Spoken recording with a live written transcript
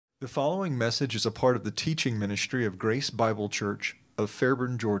The following message is a part of the teaching ministry of Grace Bible Church of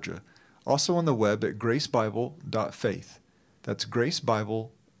Fairburn, Georgia, also on the web at gracebible.faith. That's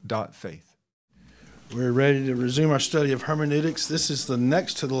gracebible.faith. We're ready to resume our study of hermeneutics. This is the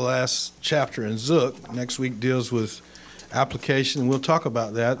next to the last chapter in Zook. Next week deals with application, and we'll talk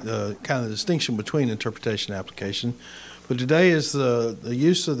about that, kind of the distinction between interpretation and application. But today is the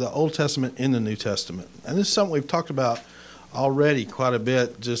use of the Old Testament in the New Testament. And this is something we've talked about already quite a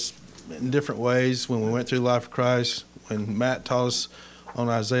bit, just in different ways when we went through the life of Christ, when Matt taught us on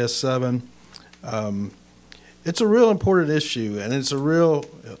Isaiah 7. It's a real important issue, and it's a real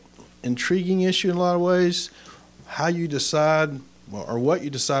intriguing issue in a lot of ways. How you decide, or what you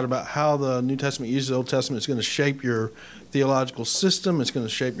decide about how the New Testament uses the Old Testament is going to shape your theological system. It's going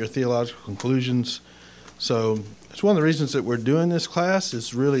to shape your theological conclusions. So it's one of the reasons that we're doing this class,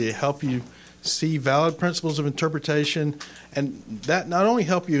 is really to help you see valid principles of interpretation, and that not only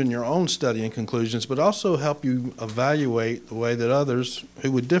help you in your own study and conclusions, but also help you evaluate the way that others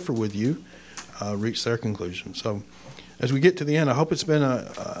who would differ with you reach their conclusions. So as we get to the end, I hope it's been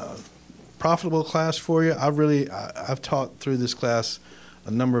a profitable class for you. I've taught through this class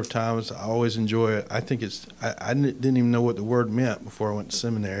a number of times. I always enjoy it. I think I didn't even know what the word meant before I went to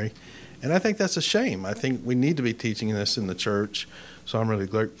seminary, and I think that's a shame. I think we need to be teaching this in the church. So I'm really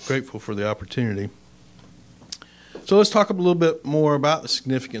grateful for the opportunity. So let's talk a little bit more about the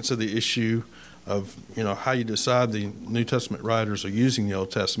significance of the issue of, how you decide the New Testament writers are using the Old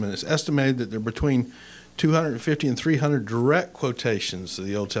Testament. It's estimated that there are between 250 and 300 direct quotations of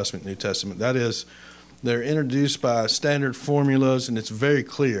the Old Testament and New Testament. That is, they're introduced by standard formulas, and it's very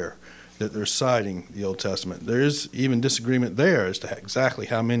clear that they're citing the Old Testament. There is even disagreement there as to exactly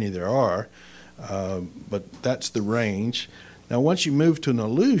how many there are, but that's the range. Now, once you move to an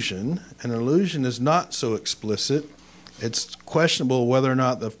allusion is not so explicit. It's questionable whether or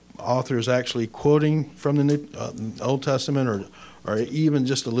not the author is actually quoting from the Old Testament or even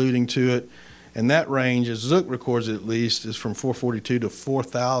just alluding to it. And that range, as Zook records it at least, is from 442 to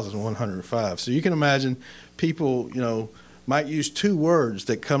 4,105. So you can imagine people, might use two words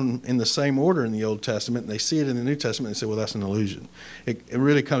that come in the same order in the Old Testament, and they see it in the New Testament and say, well, that's an allusion. It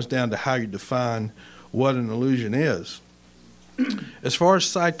really comes down to how you define what an allusion is. As far as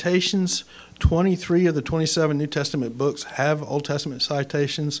citations, 23 of the 27 New Testament books have Old Testament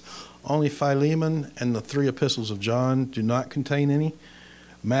citations. Only Philemon and the 3 epistles of John do not contain any.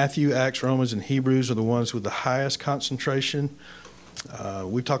 Matthew, Acts, Romans, and Hebrews are the ones with the highest concentration.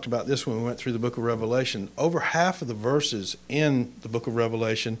 We talked about this when we went through the book of Revelation. Over half of the verses in the book of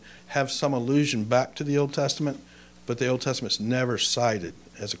Revelation have some allusion back to the Old Testament, but the Old Testament's never cited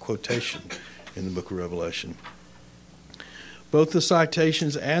as a quotation in the book of Revelation. Both the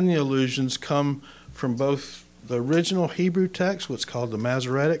citations and the allusions come from both the original Hebrew text, what's called the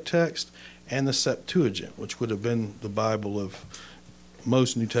Masoretic text, and the Septuagint, which would have been the Bible of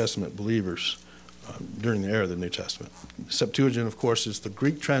most New Testament believers during the era of the New Testament. The Septuagint, of course, is the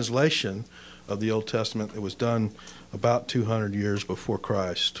Greek translation of the Old Testament that was done about 200 years before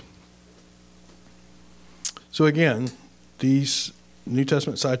Christ. So again, these New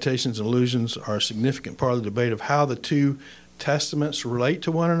Testament citations and allusions are a significant part of the debate of how the two Testaments relate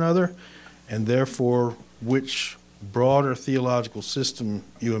to one another, and therefore which broader theological system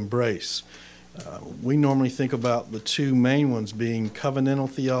you embrace. We normally think about the two main ones being covenantal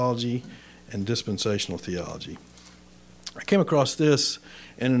theology and dispensational theology. I came across this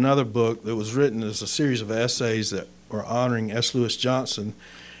in another book that was written as a series of essays that were honoring S. Lewis Johnson,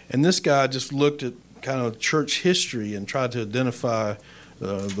 and this guy just looked at kind of church history and tried to identify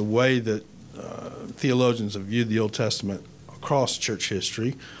the way that theologians have viewed the Old Testament across church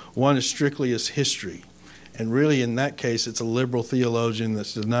history. One is strictly as history, and really in that case it's a liberal theologian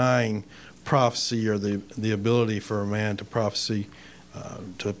that's denying prophecy or the ability for a man to prophesy,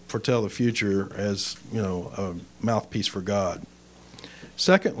 to foretell the future as a mouthpiece for God.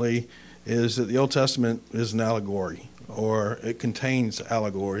 Secondly is that the Old Testament is an allegory, or it contains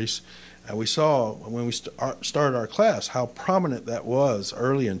allegories. And we saw when we started our class how prominent that was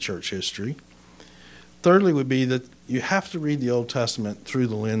early in church history. Thirdly would be that you have to read the Old Testament through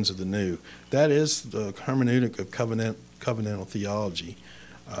the lens of the New. That is the hermeneutic of covenantal theology.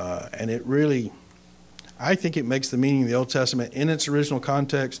 And it really, I think it makes the meaning of the Old Testament in its original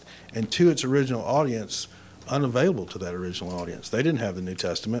context and to its original audience unavailable to that original audience. They didn't have the New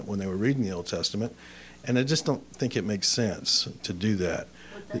Testament when they were reading the Old Testament, and I just don't think it makes sense to do that.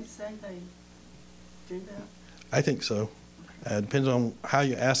 Would they say they do that? I think so. It depends on how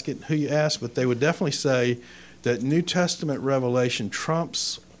you ask it, who you ask, but they would definitely say that New Testament revelation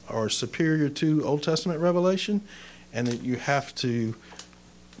trumps or is superior to Old Testament revelation, and that you have to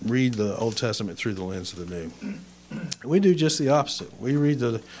read the Old Testament through the lens of the New. We do just the opposite. We read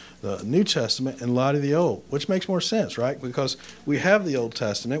the New Testament in light of the Old, which makes more sense, right? Because we have the Old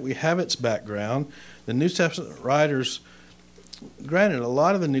Testament, we have its background. The New Testament writers, granted, a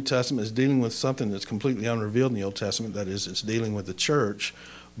lot of the New Testament is dealing with something that's completely unrevealed in the Old Testament. That is, it's dealing with the church.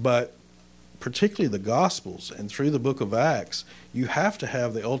 But particularly the Gospels and through the book of Acts, you have to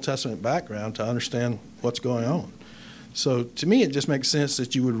have the Old Testament background to understand what's going on. So to me, it just makes sense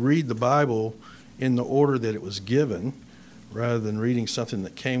that you would read the Bible in the order that it was given rather than reading something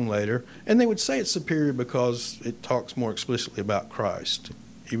that came later. And they would say it's superior because it talks more explicitly about Christ,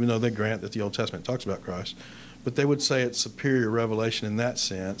 even though they grant that the Old Testament talks about Christ. But they would say it's superior revelation in that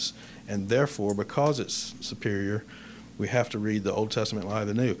sense, and therefore, because it's superior, we have to read the Old Testament in light of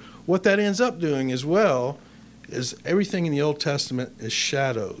the New. What that ends up doing as well is everything in the Old Testament is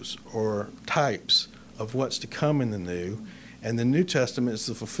shadows or types of what's to come in the New, and the New Testament is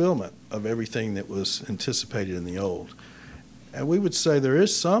the fulfillment of everything that was anticipated in the Old. And we would say there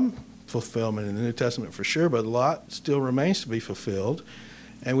is some fulfillment in the New Testament for sure, but a lot still remains to be fulfilled.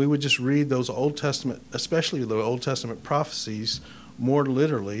 And we would just read those Old Testament, especially the Old Testament prophecies, more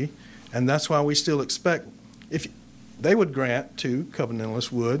literally. And that's why we still expect, if they would grant, too,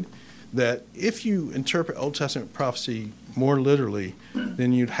 covenantalists would, that if you interpret Old Testament prophecy more literally,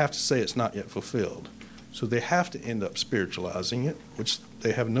 then you'd have to say it's not yet fulfilled. So they have to end up spiritualizing it, which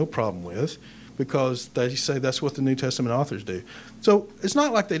they have no problem with, because they say that's what the New Testament authors do. So it's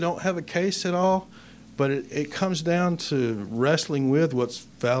not like they don't have a case at all, but it comes down to wrestling with what's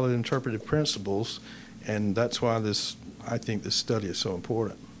valid interpretive principles, and that's why I think this study is so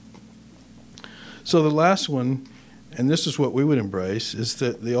important. So the last one, and this is what we would embrace, is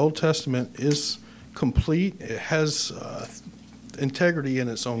that the Old Testament is complete. It has integrity in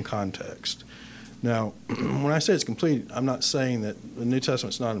its own context. Now, when I say it's complete, I'm not saying that the New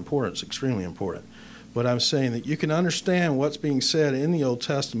Testament's not important. It's extremely important. But I'm saying that you can understand what's being said in the Old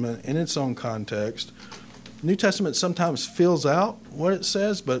Testament in its own context. The New Testament sometimes fills out what it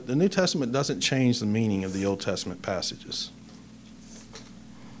says, but the New Testament doesn't change the meaning of the Old Testament passages.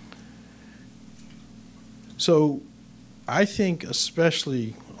 So I think,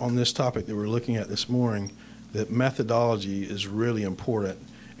 especially on this topic that we're looking at this morning, that methodology is really important.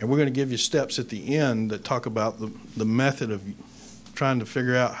 And we're going to give you steps at the end that talk about the method of trying to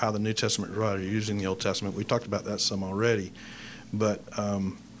figure out how the New Testament writers are using the Old Testament. We talked about that some already. But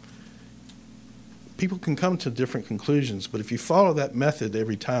people can come to different conclusions. But if you follow that method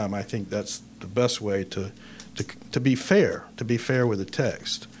every time, I think that's the best way to be fair with the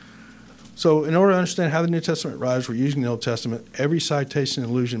text. So in order to understand how the New Testament writers were using the Old Testament, every citation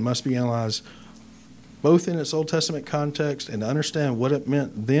and allusion must be analyzed both in its Old Testament context and to understand what it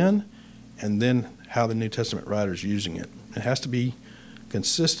meant then, and then how the New Testament writers are using it. It has to be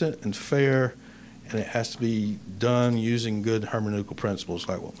consistent and fair, and it has to be done using good hermeneutical principles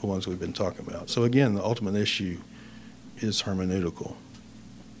like the ones we've been talking about. So again, the ultimate issue is hermeneutical.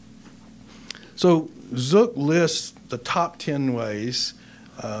 So Zook lists the top 10 ways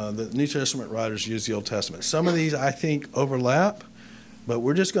that the New Testament writers use the Old Testament. Some of these I think overlap, but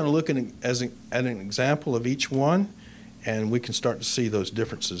we're just going to look at an example of each one, and we can start to see those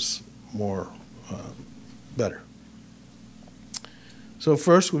differences more better. So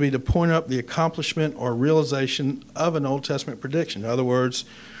first would be to point up the accomplishment or realization of an Old Testament prediction. In other words,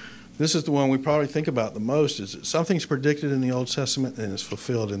 this is the one we probably think about the most, is that something's predicted in the Old Testament and is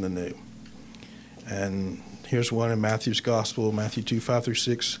fulfilled in the New. And here's one in Matthew's Gospel, Matthew 2, 5 through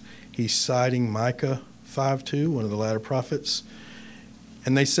 6. He's citing Micah 5:2, one of the latter prophets.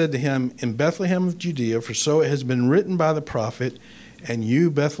 And they said to him, "In Bethlehem of Judea, for so it has been written by the prophet, and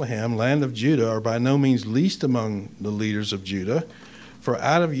you, Bethlehem, land of Judah, are by no means least among the leaders of Judah, for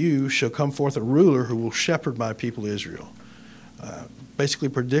out of you shall come forth a ruler who will shepherd my people Israel." Basically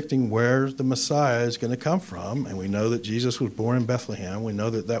predicting where the Messiah is going to come from, and we know that Jesus was born in Bethlehem. We know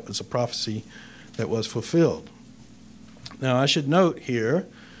that that was a prophecy that was fulfilled. Now, I should note here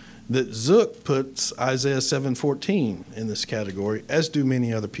that Zook puts Isaiah 7:14 in this category, as do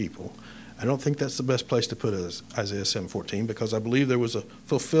many other people. I don't think that's the best place to put it, as Isaiah 7:14, because I believe there was a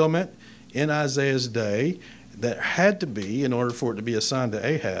fulfillment in Isaiah's day that had to be in order for it to be assigned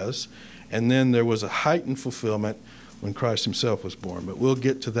to Ahaz, and then there was a heightened fulfillment when Christ himself was born. But we'll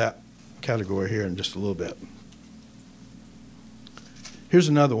get to that category here in just a little bit. Here's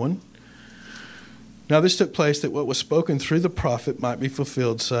another one. Now this took place that what was spoken through the prophet might be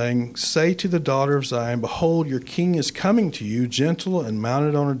fulfilled, saying, "Say to the daughter of Zion, behold, your king is coming to you, gentle and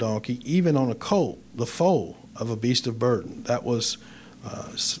mounted on a donkey, even on a colt, the foal of a beast of burden." That was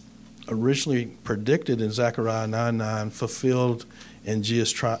originally predicted in Zechariah 9:9, fulfilled in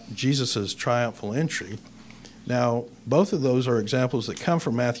Jesus' triumphal entry. Now, both of those are examples that come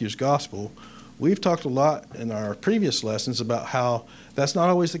from Matthew's gospel. We've talked a lot in our previous lessons about how that's not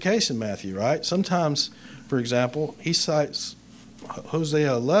always the case in Matthew, right? Sometimes, for example, he cites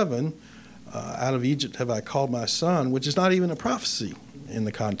Hosea 11, out of Egypt have I called my son, which is not even a prophecy in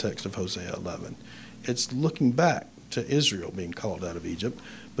the context of Hosea 11. It's looking back to Israel being called out of Egypt,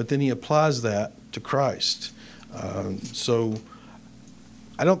 but then he applies that to Christ. So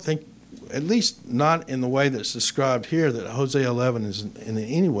I don't think, at least not in the way that's described here, that Hosea 11 is in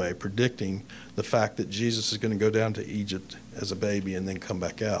any way predicting the fact that Jesus is going to go down to Egypt as a baby and then come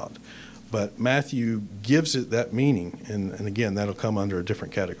back out. But Matthew gives it that meaning, and again, that'll come under a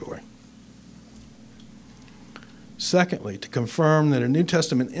different category. Secondly, to confirm that a New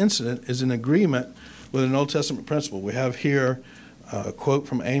Testament incident is in agreement with an Old Testament principle. We have here a quote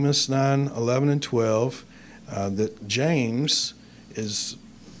from Amos 9, 11, and 12, that James is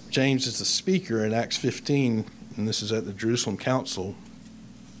the speaker in Acts 15, and this is at the Jerusalem Council.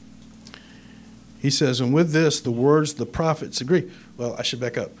 He says, and with this, the words of the prophets agree. Well, I should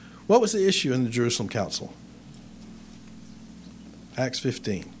back up. What was the issue in the Jerusalem Council? Acts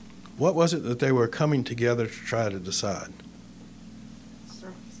 15. What was it that they were coming together to try to decide?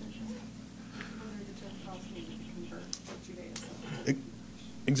 Circumcision. Whether the Gentiles needed to convert to Judaism.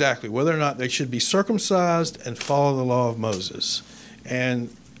 Exactly, whether or not they should be circumcised and follow the law of Moses.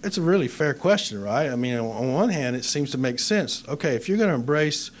 And it's a really fair question, right? I mean, on one hand, it seems to make sense. Okay, if you're going to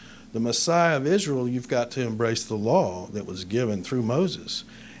embrace the Messiah of Israel, you've got to embrace the law that was given through Moses.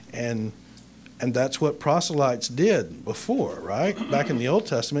 And that's what proselytes did before, right? Back in the Old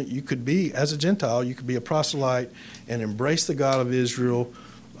Testament, you could be, as a Gentile, you could be a proselyte and embrace the God of Israel.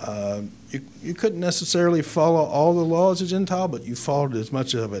 You couldn't necessarily follow all the law as a Gentile, but you followed as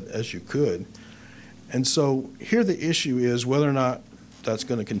much of it as you could. And so here the issue is whether or not that's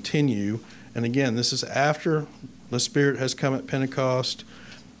going to continue. And again, this is after the Spirit has come at Pentecost,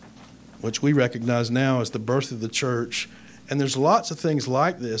 which we recognize now as the birth of the church. And there's lots of things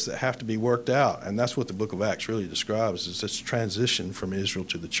like this that have to be worked out, and that's what the book of Acts really describes, is this transition from Israel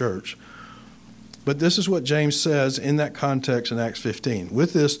to the church. But this is what James says in that context in Acts 15.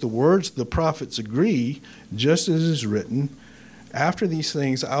 With this, the words of the prophets agree, just as is written, after these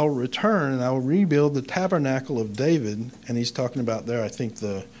things I will return and I will rebuild the tabernacle of David. And he's talking about there, I think,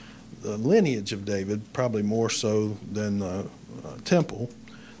 the lineage of David, probably more so than the temple.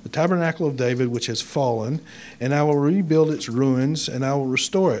 The tabernacle of David, which has fallen, and I will rebuild its ruins, and I will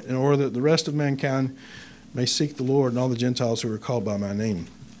restore it, in order that the rest of mankind may seek the Lord and all the Gentiles who are called by my name.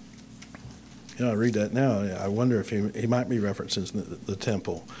 You know, I read that now. I wonder if he might be referencing the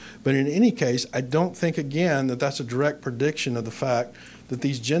temple. But in any case, I don't think, again, that that's a direct prediction of the fact that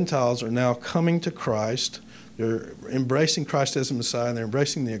these Gentiles are now coming to Christ. They're embracing Christ as a Messiah, and they're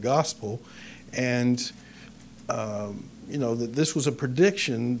embracing the gospel. And you know, that this was a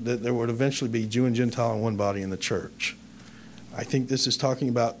prediction that there would eventually be Jew and Gentile in one body in the church. I think this is talking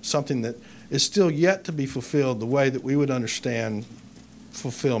about something that is still yet to be fulfilled the way that we would understand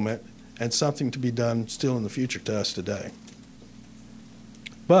fulfillment, and something to be done still in the future to us today.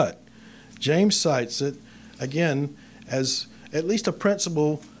 But James cites it, again, as at least a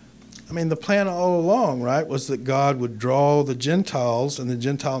principle. I mean, the plan all along, right, was that God would draw the Gentiles and the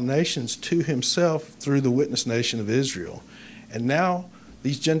Gentile nations to himself through the witness nation of Israel. And now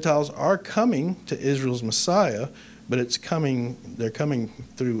these Gentiles are coming to Israel's Messiah, but they're coming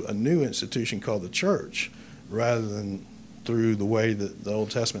through a new institution called the church, rather than through the way that the Old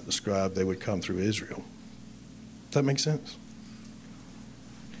Testament described they would come through Israel. Does that make sense?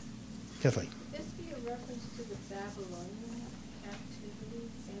 Kathleen? This be a reference to the Babylonian captivity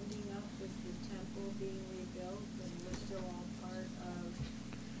ending up with the temple being rebuilt, and we're still all part of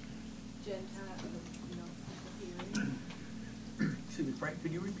Gentile, people hearing? Excuse me, Frank,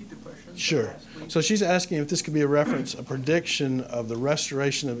 could you repeat the question? Sure. So she's asking if this could be a reference, a prediction of the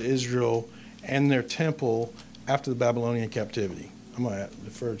restoration of Israel and their temple after the Babylonian captivity. I'm going to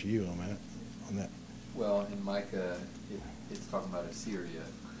defer to you on that. Well, in Micah, it's talking about Assyria.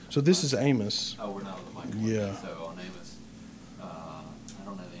 So this is Amos. Oh, we're not on the Micah one. Yeah. So on Amos, I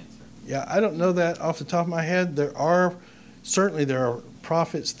don't know the answer. Yeah, I don't know that off the top of my head. There are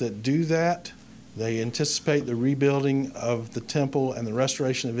prophets that do that. They anticipate the rebuilding of the temple and the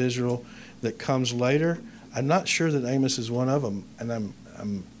restoration of Israel that comes later. I'm not sure that Amos is one of them, and I'm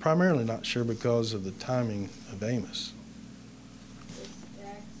primarily not sure because of the timing of Amos.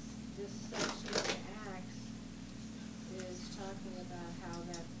 This section of Acts is talking about how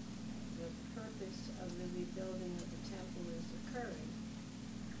that the purpose of the rebuilding of the temple is occurring.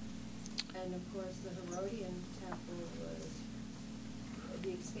 And of course, the Herodian temple was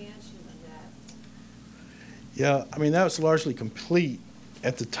the expansion of that. Yeah, I mean, that was largely complete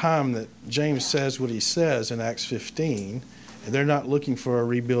at the time that James says what he says in Acts 15, and they're not looking for a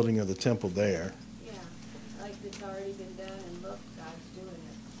rebuilding of the temple there. Yeah, like it's already been done, and look, God's doing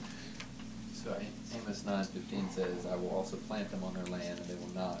it. So Amos 9:15 says, I will also plant them on their land, and they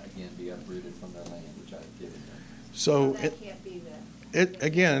will not again be uprooted from their land, which I have given them. So Well, that can't be then. it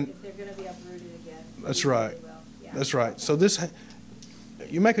again, If they're gonna be uprooted again. That's they right. will. Yeah. That's right. So this,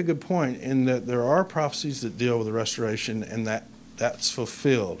 you make a good point in that there are prophecies that deal with the restoration, and that's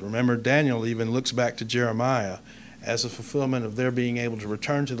fulfilled. Remember, Daniel even looks back to Jeremiah as a fulfillment of their being able to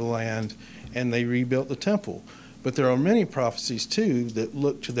return to the land, and they rebuilt the temple. But there are many prophecies, too, that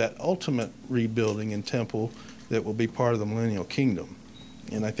look to that ultimate rebuilding in temple that will be part of the millennial kingdom.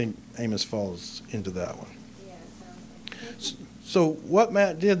 And I think Amos falls into that one. Yeah, it sounds like. So what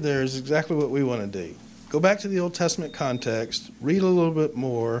Matt did there is exactly what we want to do. Go back to the Old Testament context, read a little bit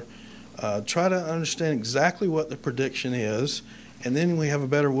more, try to understand exactly what the prediction is, and then we have a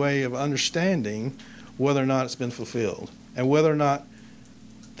better way of understanding whether or not it's been fulfilled and whether or not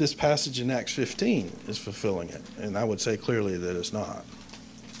this passage in Acts 15 is fulfilling it. And I would say clearly that it's not.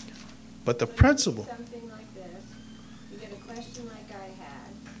 But the When you principle. read something like this, you get a question like I had,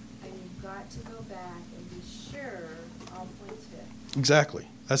 and you've got to go back and be sure all points fit. Exactly.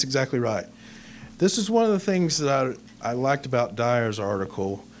 That's exactly right. This is one of the things that I liked about Dyer's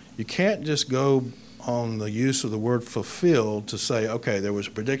article. You can't just go on the use of the word fulfilled to say, okay, there was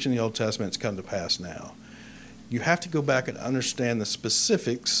a prediction in the Old Testament, it's come to pass now. You have to go back and understand the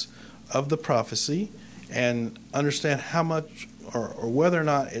specifics of the prophecy and understand how much or whether or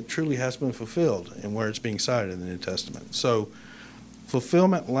not it truly has been fulfilled and where it's being cited in the New Testament. So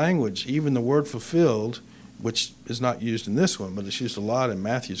fulfillment language, even the word fulfilled, which is not used in this one, but it's used a lot in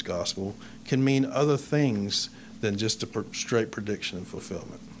Matthew's gospel, can mean other things than just a straight prediction and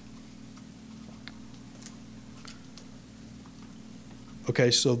fulfillment.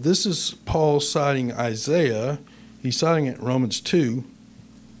 Okay, so this is Paul citing Isaiah. He's citing it in Romans 2,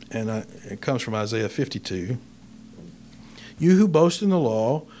 and it comes from Isaiah 52. You who boast in the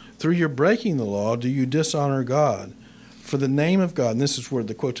law, through your breaking the law, do you dishonor God? For the name of God, and this is where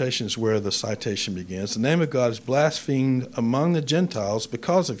the quotation is where the citation begins, the name of God is blasphemed among the Gentiles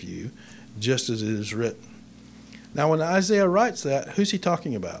because of you, just as it is written. Now, when Isaiah writes that, who's he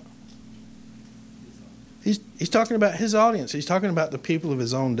talking about? He's talking about his audience. He's talking about the people of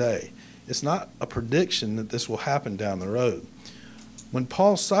his own day. It's not a prediction that this will happen down the road. When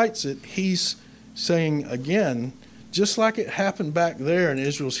Paul cites it, he's saying, again, just like it happened back there in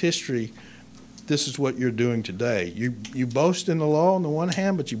Israel's history, this is what you're doing today. You boast in the law on the one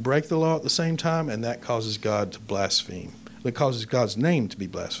hand, but you break the law at the same time, and that causes God to blaspheme. It causes God's name to be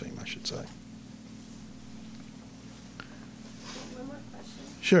blasphemed, I should say. One more question.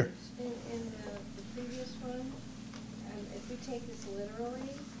 Sure. In the previous one, if we take this literally,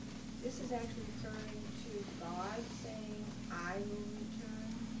 this is actually referring to God saying, I will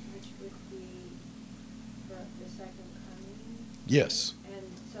return, which would be the second coming. Yes. And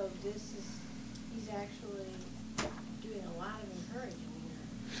so he's actually doing a lot of encouraging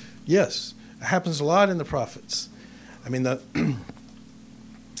here. Yes. It happens a lot in the prophets. I mean,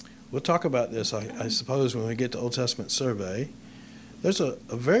 we'll talk about this, I suppose, when we get to Old Testament survey. There's a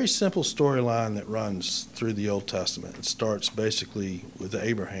very simple storyline that runs through the Old Testament. It starts basically with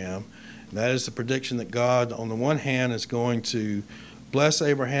Abraham, and that is the prediction that God, on the one hand, is going to bless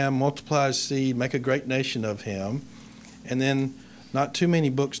Abraham, multiply his seed, make a great nation of him. And then not too many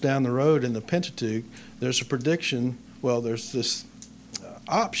books down the road in the Pentateuch, there's a prediction, there's this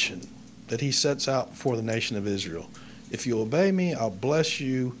option that he sets out for the nation of Israel. If you obey me, I'll bless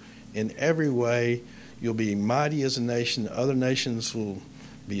you in every way. You'll be mighty as a nation. Other nations will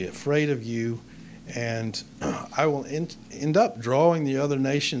be afraid of you. And I will end up drawing the other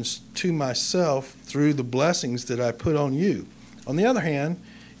nations to myself through the blessings that I put on you. On the other hand,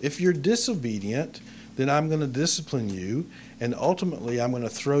 if you're disobedient, then I'm going to discipline you, and ultimately I'm going to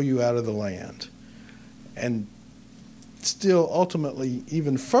throw you out of the land. And still, ultimately,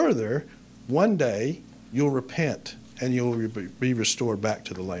 even further, one day you'll repent and you'll be restored back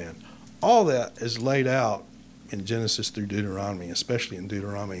to the land. All that is laid out in Genesis through Deuteronomy, especially in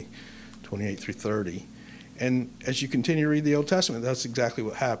Deuteronomy 28 through 30. And as you continue to read the Old Testament, that's exactly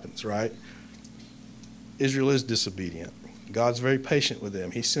what happens, right? Israel is disobedient. God's very patient with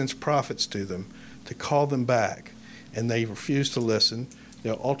them. He sends prophets to them to call them back, and they refuse to listen.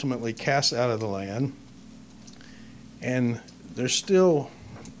 They'll ultimately cast out of the land, and they're still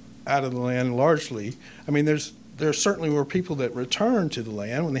out of the land largely. I mean, there certainly were people that returned to the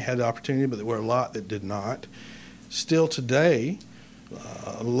land when they had the opportunity, but there were a lot that did not. Still today,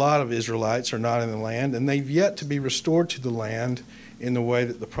 A lot of Israelites are not in the land, and they've yet to be restored to the land in the way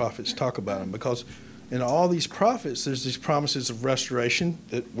that the prophets talk about them. Because in all these prophets, there's these promises of restoration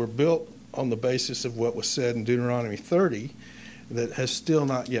that were built on the basis of what was said in Deuteronomy 30 that has still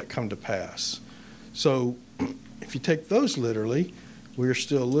not yet come to pass. So if you take those literally, we're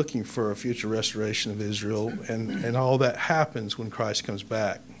still looking for a future restoration of Israel, and all that happens when Christ comes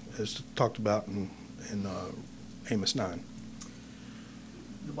back, as talked about in Amos 9.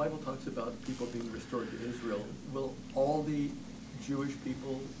 The Bible talks about people being restored to Israel. Will all the Jewish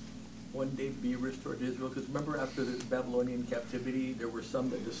people one day be restored to Israel? Because remember, after the Babylonian captivity, there were some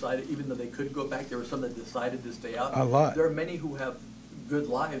that decided, even though they could go back, there were some that decided to stay out. A lot. There are many who have good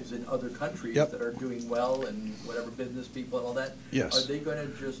lives in other countries Yep. that are doing well and whatever, business people and all that. Yes. Are they going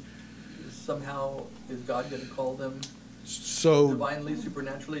to just somehow, is God going to call them So divinely,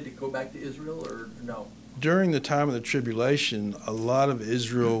 supernaturally to go back to Israel, or no? during the time of the tribulation, a lot of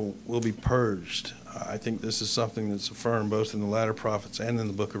Israel will be purged. I think this is something that's affirmed both in the latter prophets and in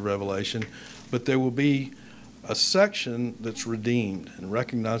the book of Revelation. But there will be a section that's redeemed and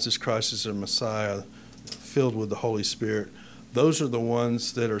recognizes Christ as their Messiah, filled with the Holy Spirit. Those are the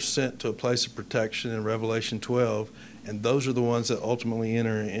ones that are sent to a place of protection in Revelation 12, and those are the ones that ultimately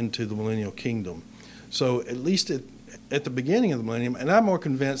enter into the millennial kingdom. So at least at the beginning of the millennium, and I'm more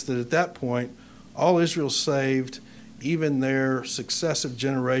convinced that at that point, all Israel's saved, even their successive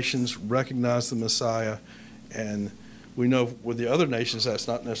generations recognize the Messiah, and we know with the other nations that's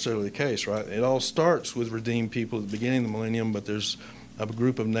not necessarily the case, right? It all starts with redeemed people at the beginning of the millennium, but there's a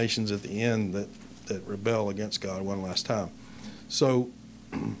group of nations at the end that rebel against God one last time. So,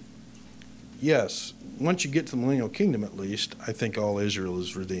 yes, once you get to the millennial kingdom, at least, I think all Israel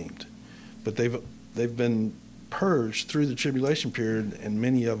is redeemed. But they've been purged through the tribulation period, and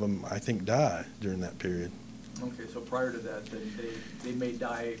many of them, I think, die during that period. Okay, so prior to that, then they may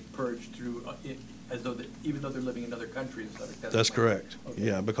die purged through, as though even though they're living in other countries. That's correct. Okay.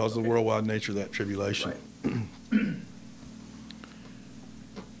 Yeah, because of the worldwide nature of that tribulation. Right.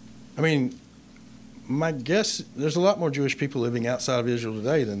 I mean, my guess, there's a lot more Jewish people living outside of Israel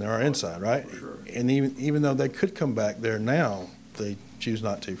today than there are inside, right? For sure. And even though they could come back there now, they choose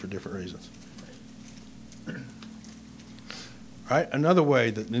not to for different reasons. All right, another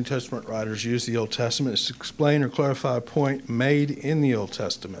way that New Testament writers use the Old Testament is to explain or clarify a point made in the Old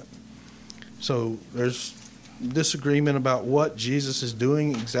Testament. So there's disagreement about what Jesus is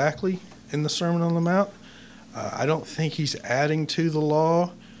doing exactly in the Sermon on the Mount. I don't think he's adding to the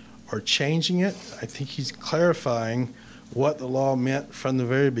law or changing it. I think he's clarifying what the law meant from the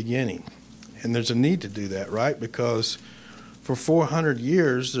very beginning. And there's a need to do that, right? Because for 400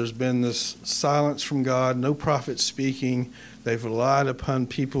 years, there's been this silence from God, no prophet speaking. They've relied upon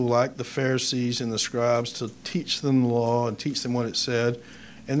people like the Pharisees and the scribes to teach them the law and teach them what it said,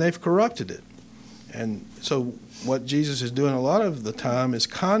 and they've corrupted it. And so what Jesus is doing a lot of the time is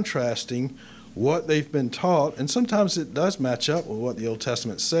contrasting what they've been taught, and sometimes it does match up with what the Old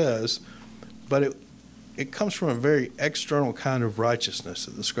Testament says, but it comes from a very external kind of righteousness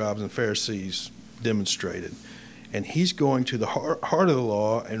that the scribes and Pharisees demonstrated. And he's going to the heart of the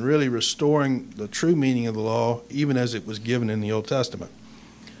law and really restoring the true meaning of the law, even as it was given in the Old Testament.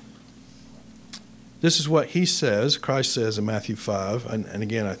 This is what he says, Christ says in Matthew 5, and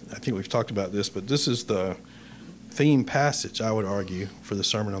again, I think we've talked about this, but this is the theme passage, I would argue, for the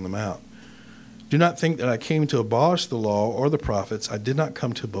Sermon on the Mount. Do not think that I came to abolish the law or the prophets. I did not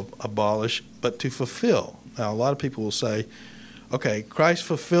come to abolish, but to fulfill. Now, a lot of people will say, okay, Christ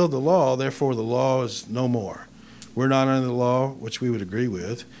fulfilled the law, therefore the law is no more. We're not under the law, which we would agree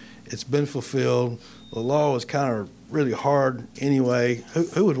with. It's been fulfilled. The law was kind of really hard anyway.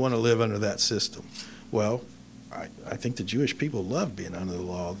 Who would want to live under that system? Well, I think the Jewish people loved being under the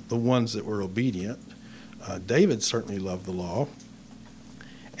law, the ones that were obedient. David certainly loved the law.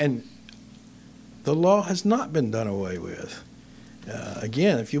 And the law has not been done away with.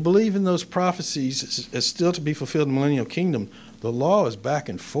 Again, if you believe in those prophecies, it's still to be fulfilled in the millennial kingdom. The law is back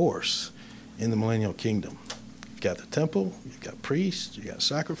in force in the millennial kingdom. You've got the temple, you've got priests, you've got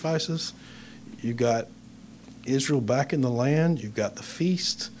sacrifices, you've got Israel back in the land, you've got the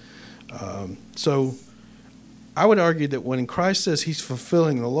feast. So I would argue that when Christ says he's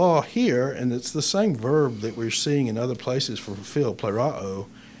fulfilling the law here, and it's the same verb that we're seeing in other places for fulfill, plerao,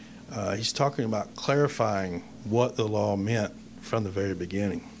 he's talking about clarifying what the law meant from the very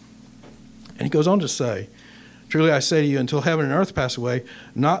beginning. And he goes on to say, truly I say to you, until heaven and earth pass away,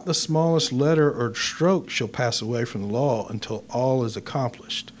 not the smallest letter or stroke shall pass away from the law until all is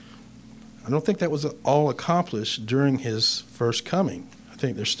accomplished. I don't think that was all accomplished during his first coming. I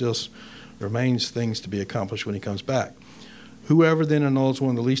think there still remains things to be accomplished when he comes back. Whoever then annuls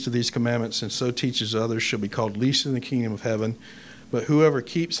one of the least of these commandments and so teaches others shall be called least in the kingdom of heaven. But whoever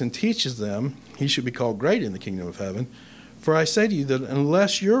keeps and teaches them, he should be called great in the kingdom of heaven. For I say to you that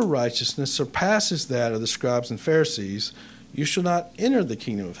unless your righteousness surpasses that of the scribes and Pharisees, you shall not enter the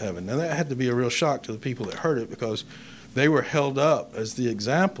kingdom of heaven. Now that had to be a real shock to the people that heard it, because they were held up as the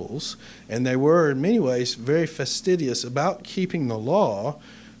examples, and they were in many ways very fastidious about keeping the law,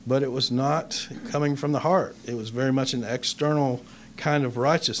 but it was not coming from the heart. It was very much an external kind of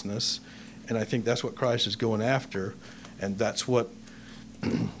righteousness, and I think that's what Christ is going after, and that's why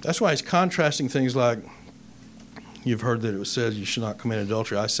he's contrasting things like, you've heard that it was said you should not commit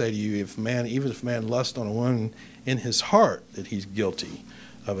adultery. I say to you, even if a man lusts on a woman in his heart, that he's guilty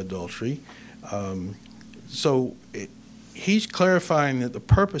of adultery. He's clarifying that the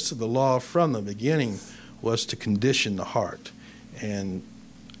purpose of the law from the beginning was to condition the heart, and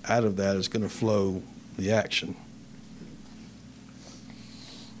out of that is going to flow the action.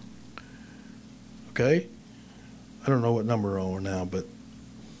 Okay? I don't know what number we're on now, but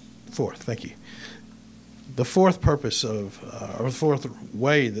fourth, thank you. The fourth purpose or the fourth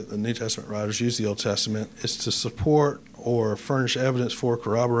way that the New Testament writers use the Old Testament is to support or furnish evidence for,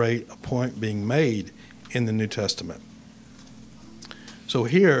 corroborate a point being made in the New Testament. So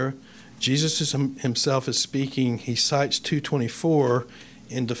here, Jesus himself is speaking. He cites 2:24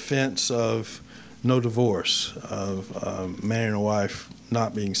 in defense of no divorce, of man and a wife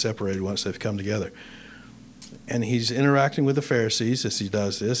not being separated once they've come together. And he's interacting with the Pharisees as he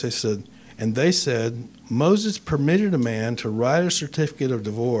does this. They said, Moses permitted a man to write a certificate of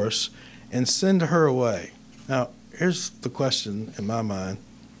divorce and send her away. Now, here's the question in my mind.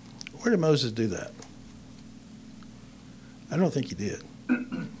 Where did Moses do that? I don't think he did.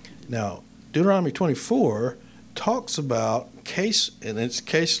 Now, Deuteronomy 24 talks about in its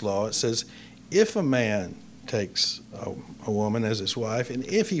case law, it says, if a man takes a woman as his wife, and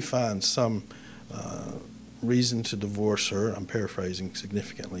if he finds some reason to divorce her, I'm paraphrasing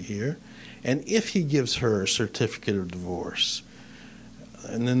significantly here, and if he gives her a certificate of divorce.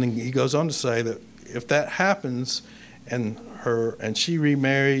 And then he goes on to say that if that happens and she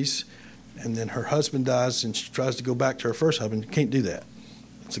remarries and then her husband dies and she tries to go back to her first husband, you can't do that.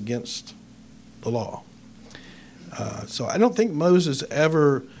 It's against the law. So I don't think Moses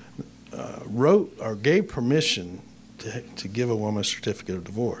ever wrote or gave permission to give a woman a certificate of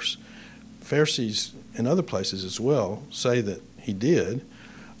divorce. Pharisees in other places as well say that he did.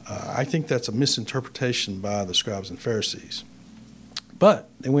 I think that's a misinterpretation by the scribes and Pharisees. But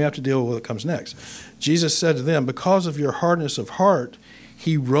then we have to deal with what comes next. Jesus said to them, because of your hardness of heart,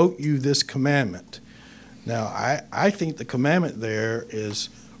 he wrote you this commandment. Now, I think the commandment there is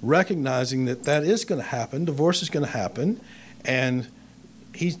recognizing that is going to happen, divorce is going to happen, and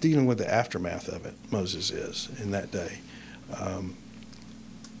he's dealing with the aftermath of it, Moses is, in that day.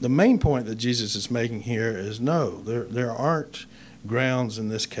 The main point that Jesus is making here is no, there aren't grounds in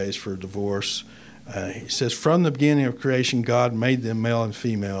this case for divorce. He says, from the beginning of creation, God made them male and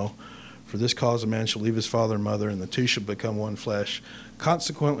female. For this cause a man shall leave his father and mother, and the two shall become one flesh.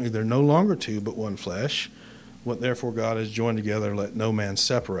 Consequently, they're no longer two, but one flesh. What therefore God has joined together, let no man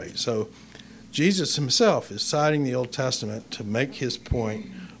separate. So Jesus himself is citing the Old Testament to make his point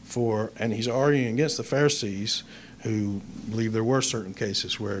and he's arguing against the Pharisees who believe there were certain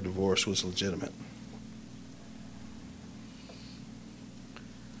cases where divorce was legitimate.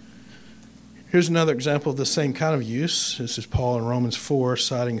 Here's another example of the same kind of use. This is Paul in Romans 4,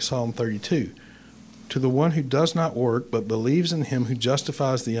 citing Psalm 32. To the one who does not work, but believes in him who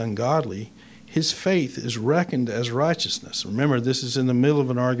justifies the ungodly, his faith is reckoned as righteousness. Remember, this is in the middle of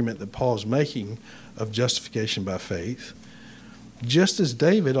an argument that Paul is making of justification by faith. Just as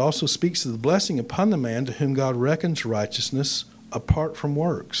David also speaks of the blessing upon the man to whom God reckons righteousness apart from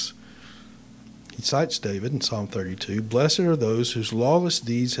works. He cites David in Psalm 32, blessed are those whose lawless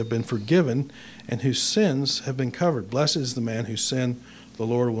deeds have been forgiven and whose sins have been covered. Blessed is the man whose sin the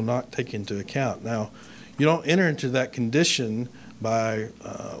Lord will not take into account. Now, you don't enter into that condition by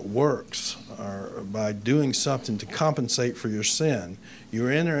works or by doing something to compensate for your sin. You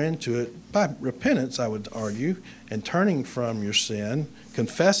enter into it by repentance, I would argue, and turning from your sin,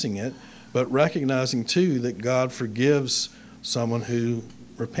 confessing it, but recognizing too that God forgives someone who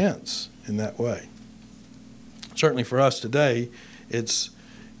repents in that way. Certainly for us today, it's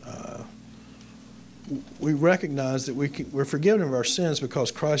we recognize that we're forgiven of our sins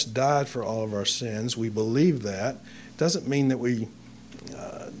because Christ died for all of our sins. We believe that. It doesn't mean that we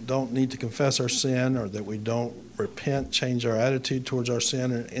don't need to confess our sin or that we don't repent, change our attitude towards our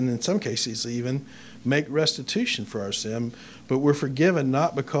sin, and in some cases even make restitution for our sin. But we're forgiven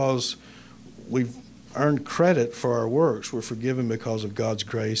not because we've earn credit for our works. We're forgiven because of God's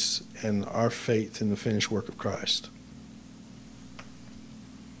grace and our faith in the finished work of Christ.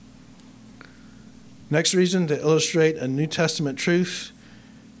 Next reason, to illustrate a New Testament truth.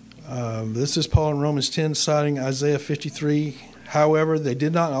 This is Paul in Romans 10 citing Isaiah 53. However, they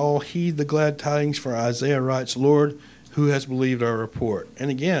did not all heed the glad tidings, for Isaiah writes, Lord, who has believed our report? And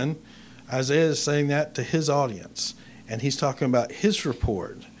again, Isaiah is saying that to his audience, and he's talking about his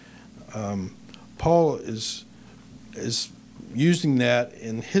report. Paul is using that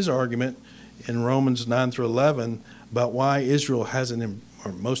in his argument in Romans 9 through 11 about why Israel hasn't,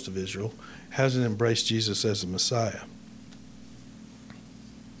 or most of Israel, hasn't embraced Jesus as the Messiah.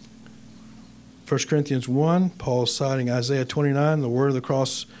 1 Corinthians 1, Paul is citing Isaiah 29, the word of the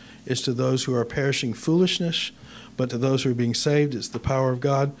cross is to those who are perishing foolishness, but to those who are being saved it's the power of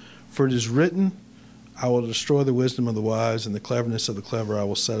God. For it is written, I will destroy the wisdom of the wise, and the cleverness of the clever I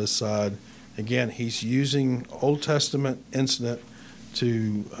will set aside. Again, he's using Old Testament incident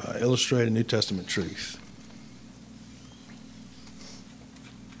to illustrate a New Testament truth.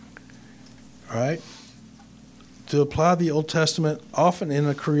 All right? To apply the Old Testament often in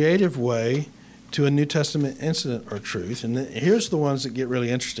a creative way to a New Testament incident or truth. And here's the ones that get really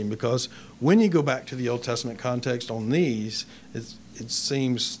interesting, because when you go back to the Old Testament context on these, it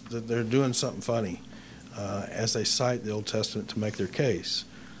seems that they're doing something funny as they cite the Old Testament to make their case.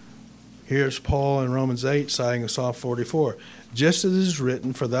 Here's Paul in Romans 8 citing Psalm 44. Just as it is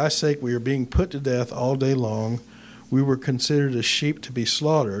written, for thy sake we are being put to death all day long. We were considered as sheep to be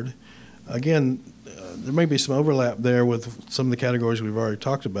slaughtered. Again, there may be some overlap there with some of the categories we've already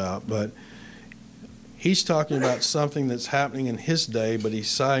talked about, but he's talking about something that's happening in his day, but he's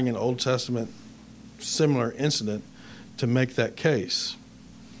citing an Old Testament similar incident to make that case.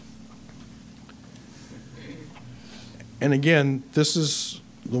 And again, this is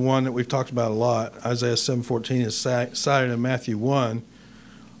the one that we've talked about a lot. Isaiah 7:14 is cited in Matthew 1.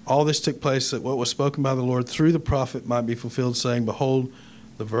 All this took place that what was spoken by the Lord through the prophet might be fulfilled, saying, Behold,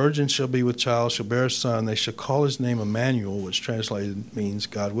 the virgin shall be with child, shall bear a son. They shall call his name Emmanuel, which translated means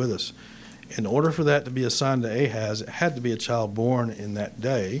God with us. In order for that to be a sign to Ahaz, it had to be a child born in that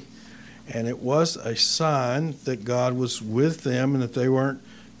day. And it was a sign that God was with them and that they weren't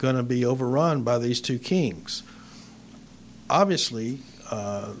going to be overrun by these two kings. Obviously,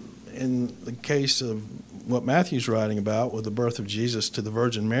 in the case of what Matthew's writing about with the birth of Jesus to the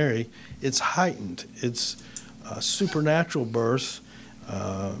Virgin Mary, it's heightened. It's a supernatural birth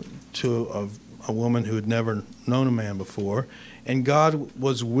to a woman who had never known a man before. And God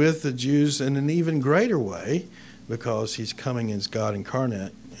was with the Jews in an even greater way because he's coming as God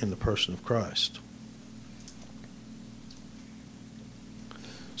incarnate in the person of Christ.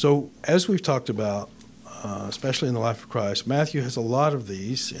 So as we've talked about, especially in the life of Christ, Matthew has a lot of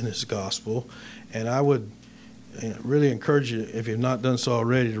these in his gospel, and I would really encourage you, if you've not done so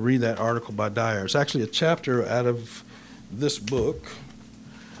already, to read that article by Dyer. It's actually a chapter out of this book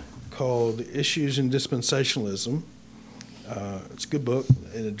called Issues in Dispensationalism. It's a good book.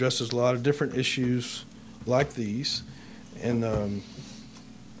 It addresses a lot of different issues like these, and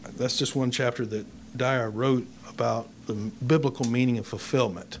that's just one chapter that Dyer wrote about the biblical meaning of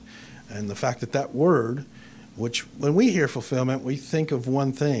fulfillment and the fact that that word, which when we hear fulfillment, we think of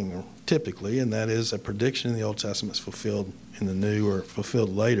one thing typically, and that is a prediction in the Old Testament is fulfilled in the New or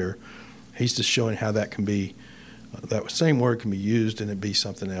fulfilled later. He's just showing how that can be, that same word can be used and it be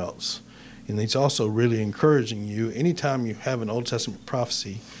something else. And he's also really encouraging you, anytime you have an Old Testament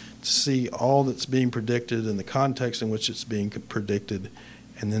prophecy, to see all that's being predicted and the context in which it's being predicted,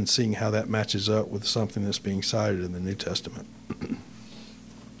 and then seeing how that matches up with something that's being cited in the New Testament.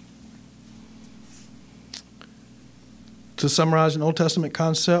 To summarize an Old Testament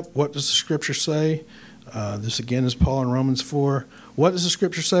concept, what does the Scripture say? This again is Paul in Romans 4. What does the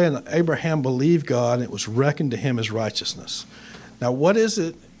Scripture say? And Abraham believed God, and it was reckoned to him as righteousness. Now, what is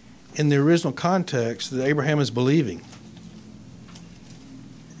it in the original context that Abraham is believing?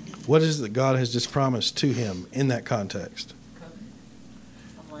 What is it that God has just promised to him in that context?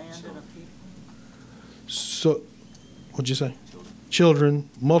 A land and a people. So, what'd you say? Children,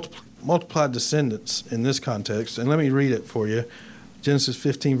 multiplied descendants in this context. And let me read it for you. Genesis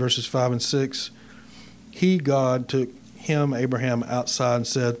 15, verses 5 and 6. He, God, took him, Abraham, outside and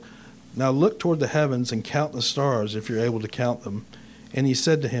said, Now look toward the heavens and count the stars, if you're able to count them. And he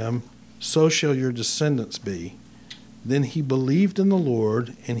said to him, So shall your descendants be. Then he believed in the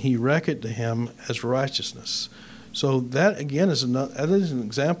Lord, and he reckoned to him as righteousness. So that, again, is an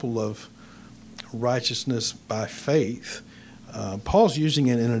example of righteousness by faith. Paul's using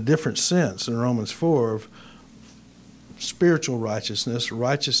it in a different sense in Romans 4 of spiritual righteousness,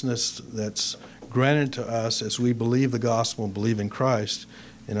 righteousness that's granted to us as we believe the gospel and believe in Christ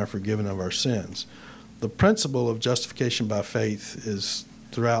and are forgiven of our sins. The principle of justification by faith is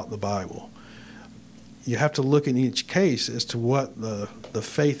throughout the Bible. You have to look in each case as to what the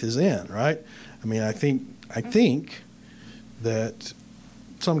faith is in, right? I mean, I think that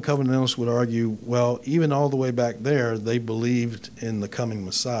some covenantalists would argue, well, even all the way back there, they believed in the coming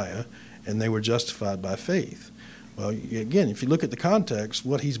Messiah, and they were justified by faith. Well, again, if you look at the context,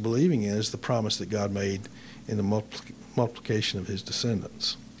 what he's believing in is the promise that God made in the multiplication of his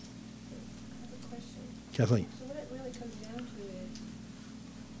descendants. I have a question. Kathleen? So what it really comes down to is,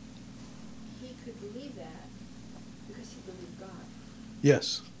 he could believe that because he believed God.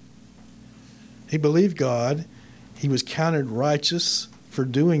 Yes. He believed God. He was counted righteous for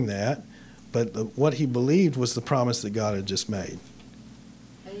doing that, but what he believed was the promise that God had just made.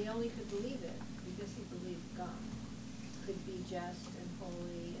 And he only could believe it because he believed God could be just and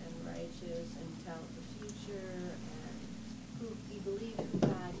holy and righteous and tell the future, and who he believed who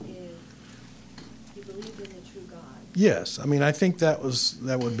God is. He believed in the true God. Yes, I mean, I think that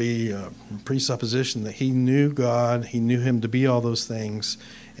would be a presupposition that he knew God, he knew him to be all those things,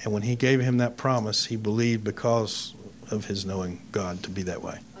 and when he gave him that promise, he believed because of his knowing God to be that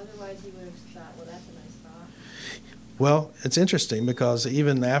way. Otherwise, he would have thought, well, that's a nice thought. Well, it's interesting because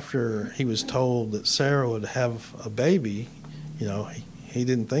even after he was told that Sarah would have a baby, he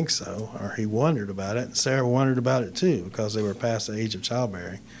didn't think so, or he wondered about it, and Sarah wondered about it too because they were past the age of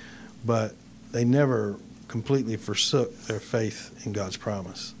childbearing, but they never completely forsook their faith in God's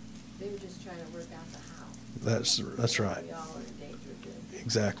promise. They were just trying to work out the how. That's right. We all are in danger of doing.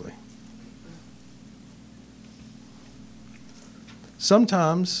 Exactly.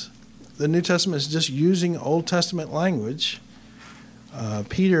 Sometimes the New Testament is just using Old Testament language.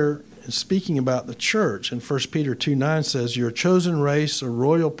 Peter is speaking about the church, and 1 Peter 2:9 says, "You're a chosen race, a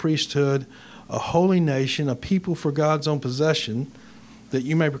royal priesthood, a holy nation, a people for God's own possession, that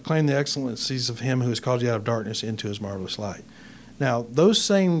you may proclaim the excellencies of him who has called you out of darkness into his marvelous light." Now, those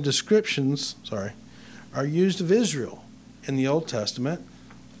same descriptions, are used of Israel in the Old Testament.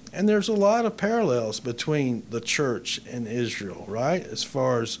 And there's a lot of parallels between the church and Israel, right? As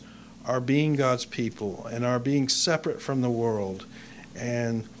far as our being God's people and our being separate from the world.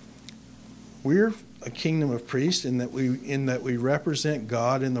 And we're a kingdom of priests in that we represent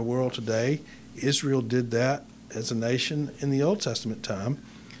God in the world today. Israel did that as a nation in the Old Testament time.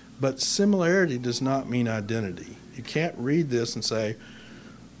 But similarity does not mean identity. You can't read this and say,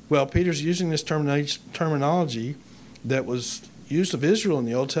 well, Peter's using this terminology that was used of Israel in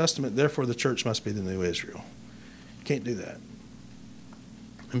the Old Testament, therefore the church must be the new Israel. You can't do that.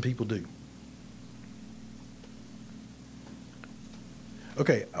 And people do.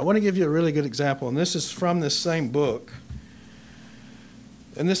 Okay, I want to give you a really good example, and this is from this same book.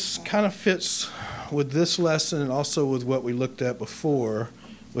 And this kind of fits with this lesson and also with what we looked at before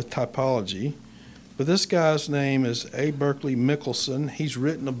with typology. But this guy's name is A. Berkeley Mickelson. He's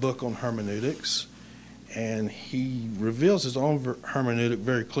written a book on hermeneutics. And he reveals his own hermeneutic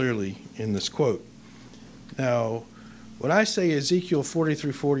very clearly in this quote. Now, when I say Ezekiel 40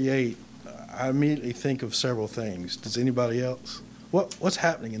 through 48, I immediately think of several things. Does anybody else? What's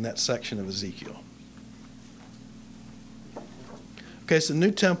happening in that section of Ezekiel? Okay, it's the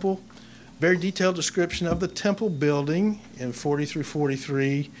new temple. Very detailed description of the temple building in 40 through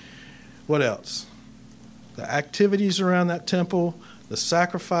 43. What else? The activities around that temple, the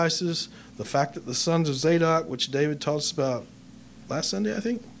sacrifices, the fact that the sons of Zadok, which David taught us about last Sunday, I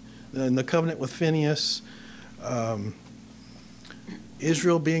think, and the covenant with Phinehas,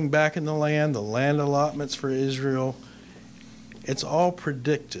 Israel being back in the land allotments for Israel, it's all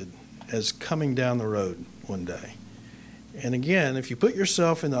predicted as coming down the road one day. And again, if you put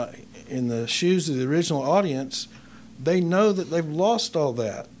yourself in the shoes of the original audience, they know that they've lost all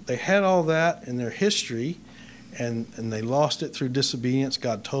that. They had all that in their history, and they lost it through disobedience.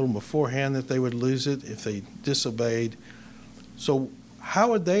 God told them beforehand that they would lose it if they disobeyed. So how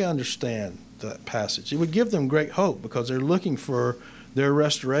would they understand that passage? It would give them great hope because they're looking for their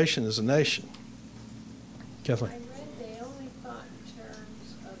restoration as a nation. Kathleen? I read they only thought in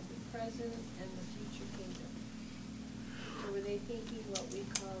terms of the present and the future kingdom. So were they thinking what we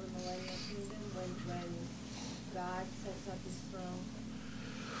call the millennial kingdom when God sets up his throne?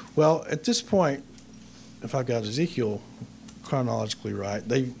 Well, at this point, if I got Ezekiel chronologically right,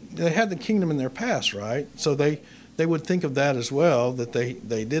 they had the kingdom in their past, right? So they would think of that as well, that they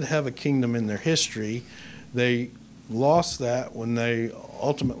did have a kingdom in their history. They lost that when they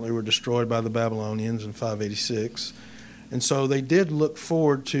ultimately were destroyed by the Babylonians in 586. And so they did look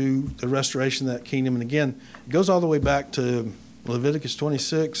forward to the restoration of that kingdom. And again, it goes all the way back to Leviticus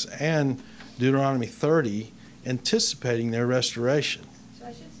 26 and Deuteronomy 30, anticipating their restoration. So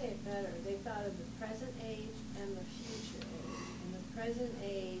I should say it better. They thought of the present age and the future age. And the present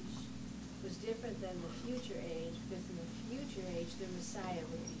age was different than the future age, because in the future age, the Messiah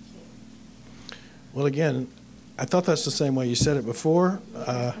would be king. Well, again, I thought that's the same way you said it before.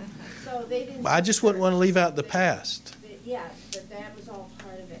 So they didn't. I just wouldn't want to leave out the past. Yeah, but that was all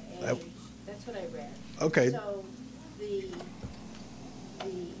part of the That- age. That's what I read. Okay. So the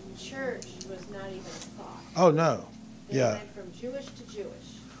church was not even thought. Oh, no. They Yeah. went from Jewish to Jewish.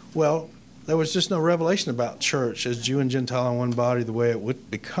 Well, there was just no revelation about church as Jew and Gentile in one body, the way it would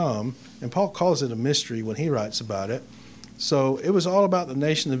become. And Paul calls it a mystery when he writes about it. So it was all about the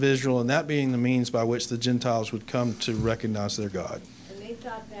nation of Israel, and that being the means by which the Gentiles would come to recognize their God. And they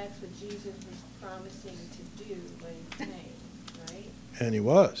thought that's what Jesus was promising to do when he came, right? And he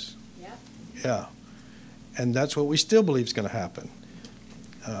was. Yep. Yeah. And that's what we still believe is going to happen.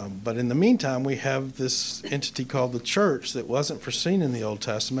 But in the meantime, we have this entity called the church that wasn't foreseen in the Old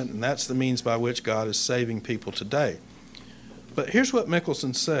Testament, and that's the means by which God is saving people today. But here's what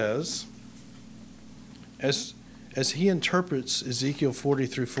Mickelson says as he interprets Ezekiel 40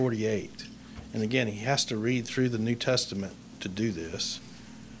 through 48. And again, he has to read through the New Testament to do this.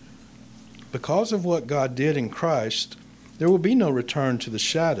 Because of what God did in Christ, there will be no return to the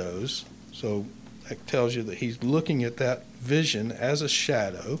shadows. So that tells you that he's looking at that vision as a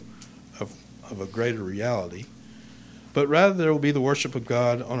shadow of a greater reality. But rather there will be the worship of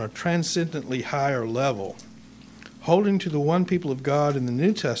God on a transcendently higher level, holding to the one people of God in the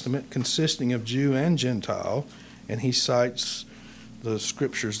New Testament consisting of Jew and Gentile, and he cites the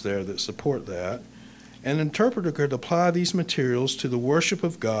scriptures there that support that. An interpreter could apply these materials to the worship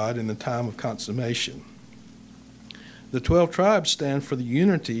of God in the time of consummation. The 12 tribes stand for the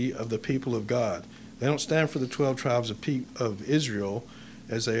unity of the people of God. They don't stand for the 12 tribes of Israel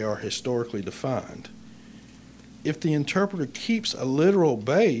as they are historically defined. If the interpreter keeps a literal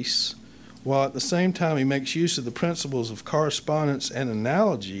base, while at the same time he makes use of the principles of correspondence and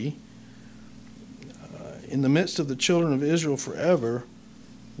analogy, in the midst of the children of Israel forever,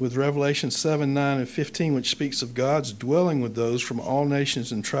 with Revelation 7, 9, and 15, which speaks of God's dwelling with those from all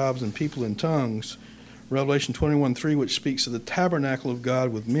nations and tribes and people and tongues, Revelation 21, 3, which speaks of the tabernacle of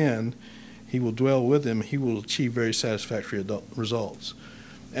God with men, he will dwell with them, he will achieve very satisfactory results.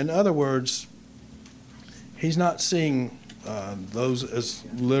 In other words, he's not seeing those as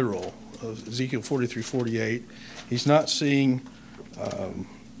literal, Ezekiel 40 through 48. He's not seeing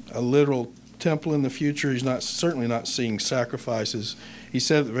a literal temple in the future. He's certainly not seeing sacrifices. He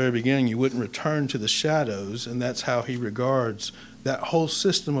said at the very beginning you wouldn't return to the shadows, and that's how he regards that whole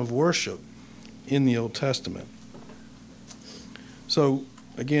system of worship in the Old Testament. So,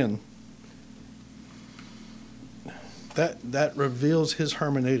 again, that reveals his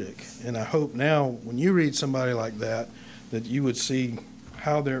hermeneutic. And I hope now when you read somebody like that you would see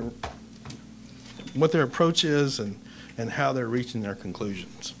what their approach is and how they're reaching their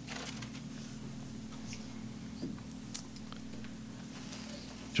conclusions.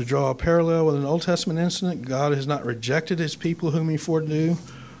 To draw a parallel with an Old Testament incident, God has not rejected his people whom he foreknew.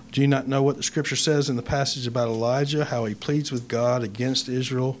 Do you not know what the scripture says in the passage about Elijah, how he pleads with God against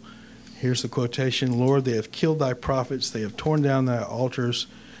Israel? Here's the quotation, Lord, they have killed thy prophets, they have torn down thy altars,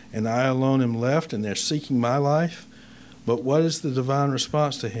 and I alone am left, and they're seeking my life. But what is the divine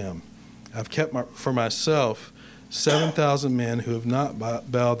response to him? I've kept for myself 7,000 men who have not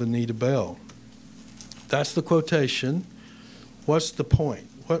bowed the knee to Baal. That's the quotation. What's the point?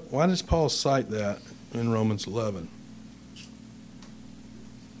 Why does Paul cite that in Romans 11?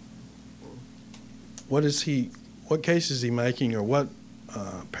 What case is he making, or what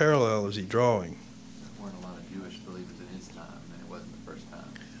parallel is he drawing? There weren't a lot of Jewish believers in his time, and it wasn't the first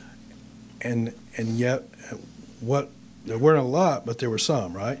time. And yet, there weren't a lot, but there were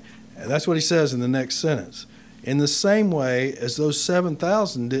some, right? And that's what he says in the next sentence. In the same way as those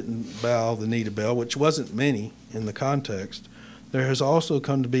 7,000 didn't bow the knee to Baal, which wasn't many in the context, there has also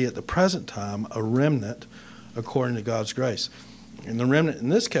come to be at the present time a remnant according to God's grace. And the remnant in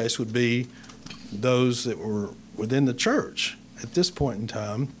this case would be those that were within the church at this point in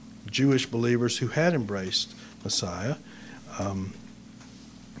time, Jewish believers who had embraced Messiah.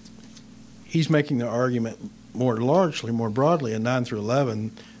 He's making the argument more broadly in 9 through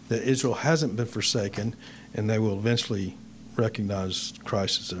 11 that Israel hasn't been forsaken and they will eventually recognize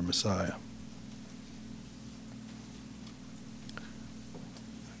Christ as their Messiah.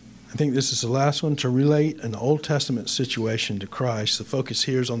 I think this is the last one, to relate an Old Testament situation to Christ. The focus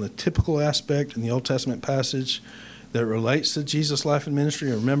here is on the typical aspect in the Old Testament passage that relates to Jesus' life and ministry.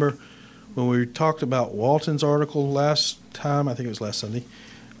 Remember when we talked about Walton's article last time, I think it was last Sunday,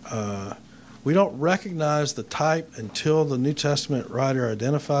 We don't recognize the type until the New Testament writer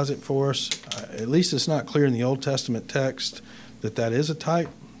identifies it for us. At least it's not clear in the Old Testament text that that is a type.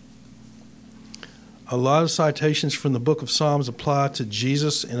 A lot of citations from the book of Psalms apply to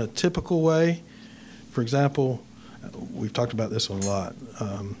Jesus in a typical way. For example, we've talked about this one a lot.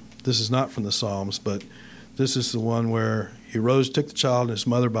 This is not from the Psalms, but this is the one where he rose, took the child and his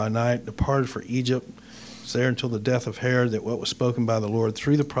mother by night, departed for Egypt, was there until the death of Herod, that what was spoken by the Lord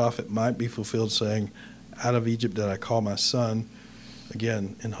through the prophet might be fulfilled, saying, out of Egypt did I call my son.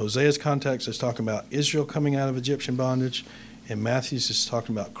 Again, in Hosea's context, it's talking about Israel coming out of Egyptian bondage. In Matthew's, it's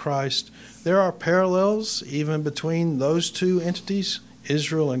talking about Christ. There are parallels even between those two entities,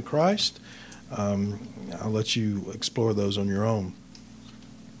 Israel and Christ. I'll let you explore those on your own.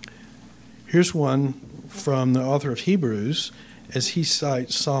 Here's one from the author of Hebrews as he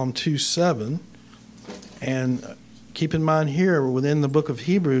cites Psalm 2:7. And keep in mind here, within the book of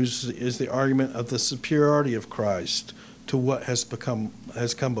Hebrews is the argument of the superiority of Christ to what has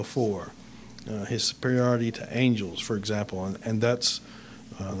come before. His superiority to angels, for example, and that's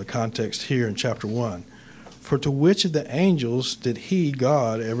the context here in chapter 1. For to which of the angels did he,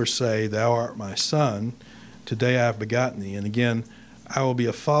 God, ever say, thou art my son, today I have begotten thee? And again, I will be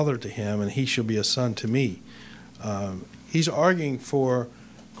a father to him, and he shall be a son to me. He's arguing for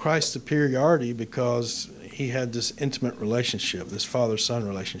Christ's superiority because he had this intimate relationship, this father-son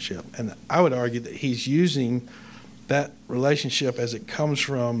relationship. And I would argue that he's using that relationship as it comes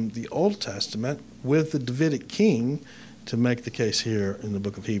from the Old Testament with the Davidic king to make the case here in the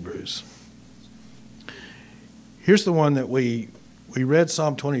book of Hebrews. Here's the one that we read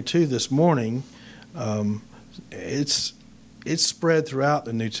Psalm 22 this morning. It's spread throughout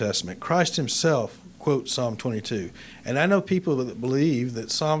the New Testament. Christ himself quotes Psalm 22. And I know people that believe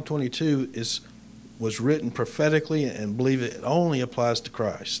that Psalm 22 was written prophetically and believe it only applies to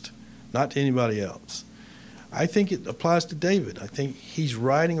Christ, not to anybody else. I think it applies to David. I think he's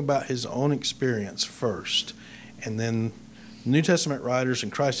writing about his own experience first. And then New Testament writers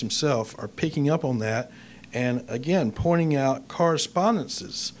and Christ himself are picking up on that and, again, pointing out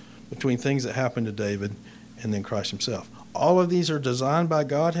correspondences between things that happened to David and then Christ himself. All of these are designed by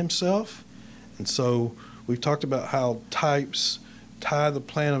God himself. And so we've talked about how types tie the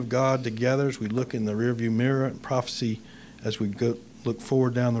plan of God together as we look in the rearview mirror and prophecy as we look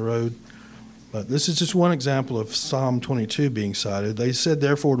forward down the road. But this is just one example of Psalm 22 being cited. They said,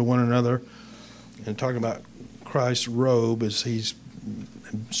 therefore, to one another, and talking about Christ's robe as he's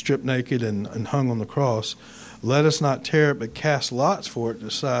stripped naked and hung on the cross, let us not tear it, but cast lots for it to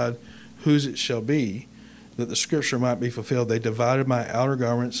decide whose it shall be, that the scripture might be fulfilled. They divided my outer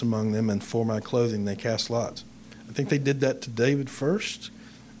garments among them, and for my clothing they cast lots. I think they did that to David first,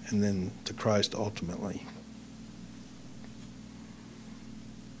 and then to Christ ultimately.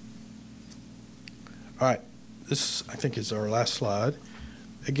 All right, this, I think, is our last slide.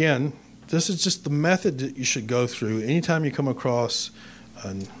 Again, this is just the method that you should go through anytime you come across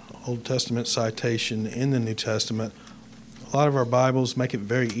an Old Testament citation in the New Testament. A lot of our Bibles make it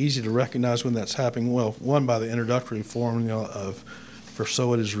very easy to recognize when that's happening. Well, one, by the introductory formula of for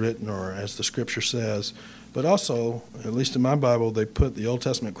so it is written, or as the scripture says, but also, at least in my Bible, they put the Old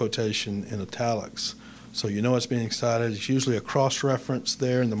Testament quotation in italics. So you know it's being cited. It's usually a cross-reference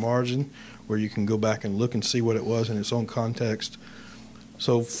there in the margin where you can go back and look and see what it was in its own context.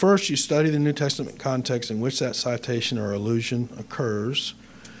 So first you study the New Testament context in which that citation or allusion occurs.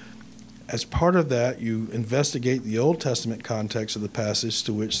 As part of that, you investigate the Old Testament context of the passage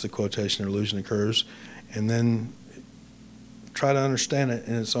to which the quotation or allusion occurs, and then try to understand it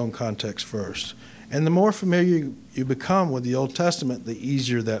in its own context first. And the more familiar you become with the Old Testament, the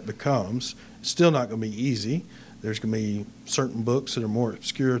easier that becomes. It's still not going to be easy. There's going to be certain books that are more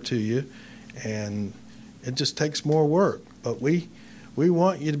obscure to you, and it just takes more work. But we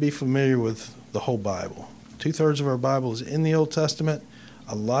want you to be familiar with the whole Bible. 2/3 of our Bible is in the Old Testament.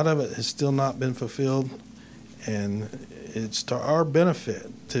 A lot of it has still not been fulfilled, and it's to our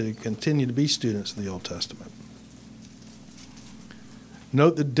benefit to continue to be students of the Old Testament.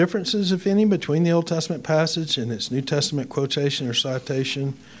 Note the differences, if any, between the Old Testament passage and its New Testament quotation or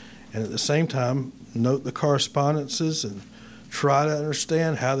citation, and at the same time, note the correspondences and try to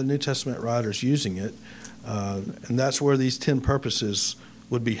understand how the New Testament writer is using it. And that's where these 10 purposes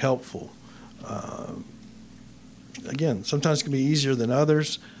would be helpful. Again, sometimes it can be easier than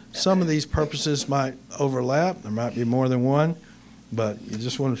others. Some of these purposes might overlap. There might be more than one, but you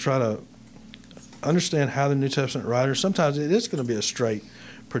just want to try to understand how the New Testament writer, sometimes it is going to be a straight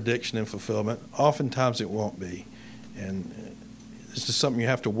prediction and fulfillment. Oftentimes it won't be. And it's just something you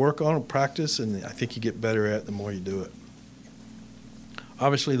have to work on and practice, and I think you get better at it the more you do it.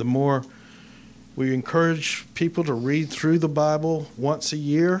 Obviously, the more We encourage people to read through the Bible once a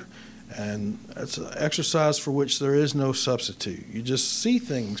year, and it's an exercise for which there is no substitute. You just see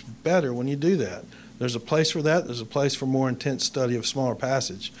things better when you do that. There's a place for that. There's a place for more intense study of smaller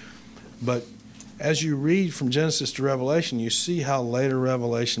passage. But as you read from Genesis to Revelation, you see how later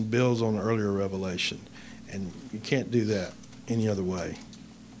Revelation builds on earlier Revelation. And you can't do that any other way.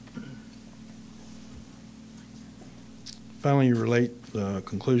 Finally, you relate the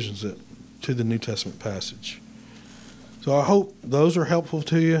conclusions to the New Testament passage. So I hope those are helpful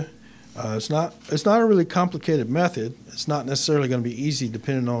to you. It's not a really complicated method. It's not necessarily going to be easy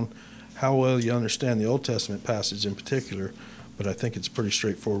depending on how well you understand the Old Testament passage in particular, but I think it's a pretty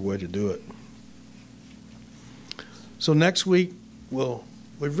straightforward way to do it. So next week,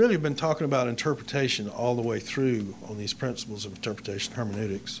 we've really been talking about interpretation all the way through on these principles of interpretation,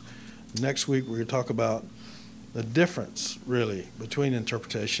 hermeneutics. Next week, we're going to talk about the difference, really, between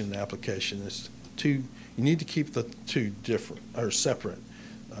interpretation and application. You need to keep the two different or separate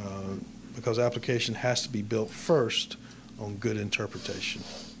because application has to be built first on good interpretation.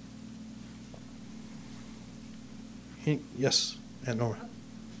 Yes, Aunt Nora.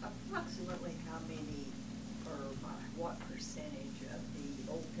 Approximately how many or what percentage of the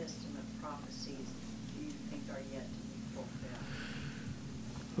Old Testament prophecies do you think are yet to be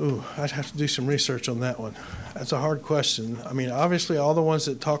fulfilled? Ooh, I'd have to do some research on that one. That's a hard question. I mean, obviously, all the ones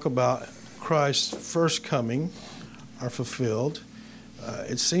that talk about Christ's first coming are fulfilled.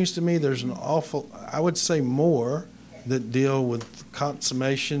 It seems to me there's I would say more that deal with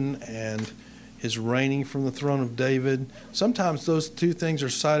consummation and his reigning from the throne of David. Sometimes those two things are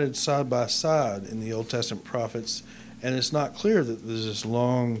cited side by side in the Old Testament prophets, and it's not clear that there's this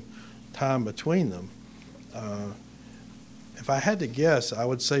long time between them. If I had to guess, I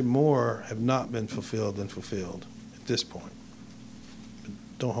would say more have not been fulfilled than fulfilled at this point. But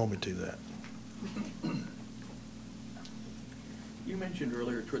don't hold me to that. You mentioned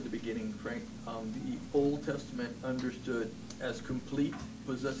earlier toward the beginning, Frank, the Old Testament understood as complete,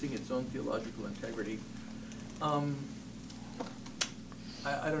 possessing its own theological integrity. I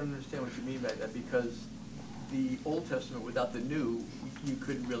don't understand what you mean by that, because the Old Testament without the New, you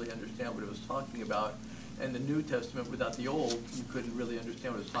couldn't really understand what it was talking about. And the New Testament without the Old, you couldn't really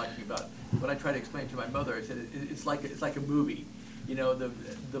understand what it was talking about. When I tried to explain to my mother, I said it's like a movie. You know, the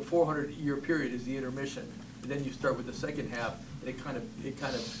 400-year period is the intermission, and then you start with the second half, and it kind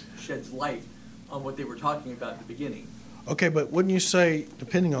of sheds light on what they were talking about at the beginning. Okay, but wouldn't you say,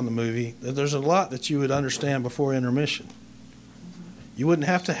 depending on the movie, that there's a lot that you would understand before intermission? You wouldn't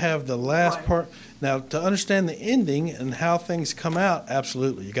have to have the last Right. part. Now, to understand the ending and how things come out,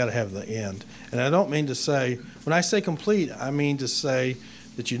 absolutely, you got to have the end. And I don't mean to say, when I say complete, I mean to say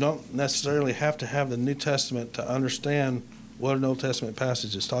that you don't necessarily have to have the New Testament to understand what an Old Testament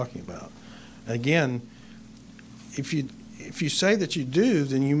passage is talking about. And again, if you say that you do,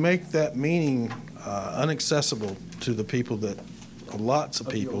 then you make that meaning inaccessible to the people lots of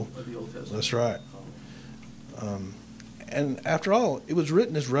people. Of the Old Testament. That's right. And after all, it was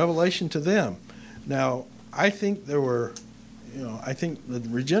written as revelation to them. Now, I think I think the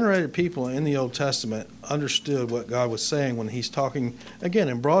regenerated people in the Old Testament understood what God was saying when he's talking, again,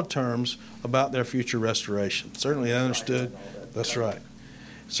 in broad terms, about their future restoration. Certainly they understood, that's right.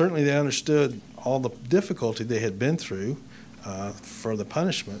 Certainly they understood all the difficulty they had been through for the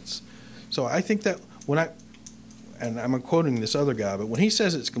punishments. So I think that and I'm quoting this other guy, but when he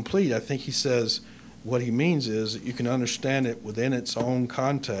says it's complete, I think he says what he means is that you can understand it within its own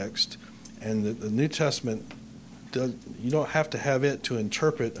context, and the New Testament, you don't have to have it to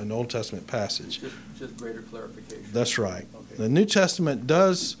interpret an Old Testament passage. Just greater clarification. That's right. Okay. The New Testament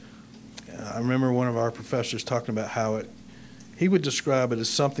does, I remember one of our professors talking about how he would describe it as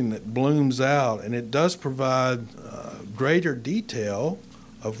something that blooms out, and it does provide greater detail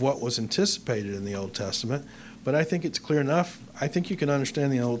of what was anticipated in the Old Testament, but I think it's clear enough. I think you can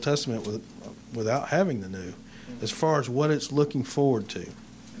understand the Old Testament without having the New, as far as what it's looking forward to.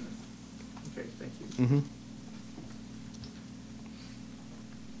 Okay, thank you. Mm-hmm.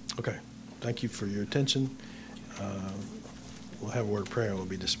 Okay, thank you for your attention. We'll have a word of prayer and we'll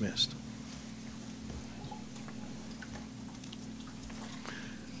be dismissed.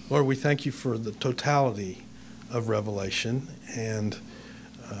 Lord, we thank you for the totality of Revelation, and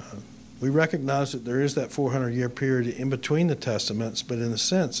we recognize that there is that 400-year period in between the Testaments, but in a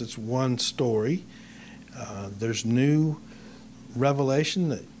sense it's one story. There's new revelation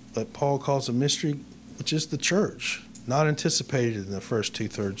that Paul calls a mystery, which is the church, not anticipated in the first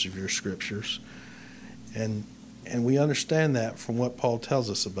two-thirds of your scriptures. And we understand that from what Paul tells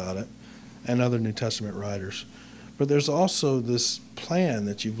us about it and other New Testament writers. But there's also this plan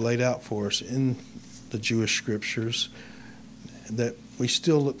that you've laid out for us in the Jewish scriptures that we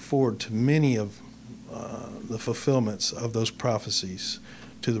still look forward to many of the fulfillments of those prophecies,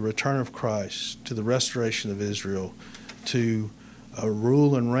 to the return of Christ, to the restoration of Israel, to a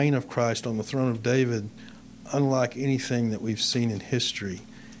rule and reign of Christ on the throne of David, unlike anything that we've seen in history,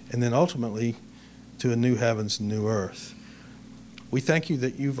 and then ultimately to a new heavens and new earth. We thank you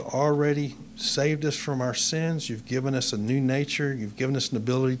that you've already saved us from our sins. You've given us a new nature. You've given us an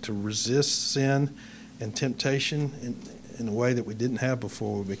ability to resist sin and temptation in a way that we didn't have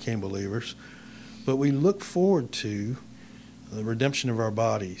before we became believers. But we look forward to the redemption of our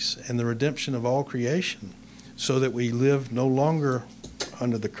bodies and the redemption of all creation, so that we live no longer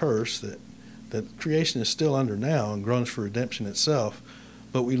under the curse that creation is still under now and groans for redemption itself,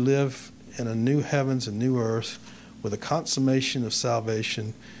 but we live in a new heavens and new earth with a consummation of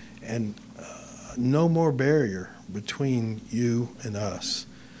salvation and no more barrier between you and us.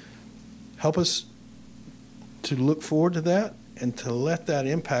 Help us to look forward to that and to let that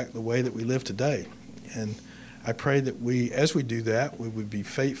impact the way that we live today. And I pray that as we do that, we would be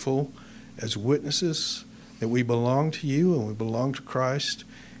faithful as witnesses, that we belong to you and we belong to Christ,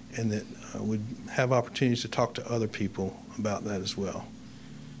 and that we'd have opportunities to talk to other people about that as well.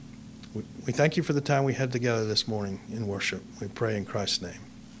 We thank you for the time we had together this morning in worship. We pray in Christ's name.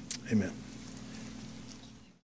 Amen.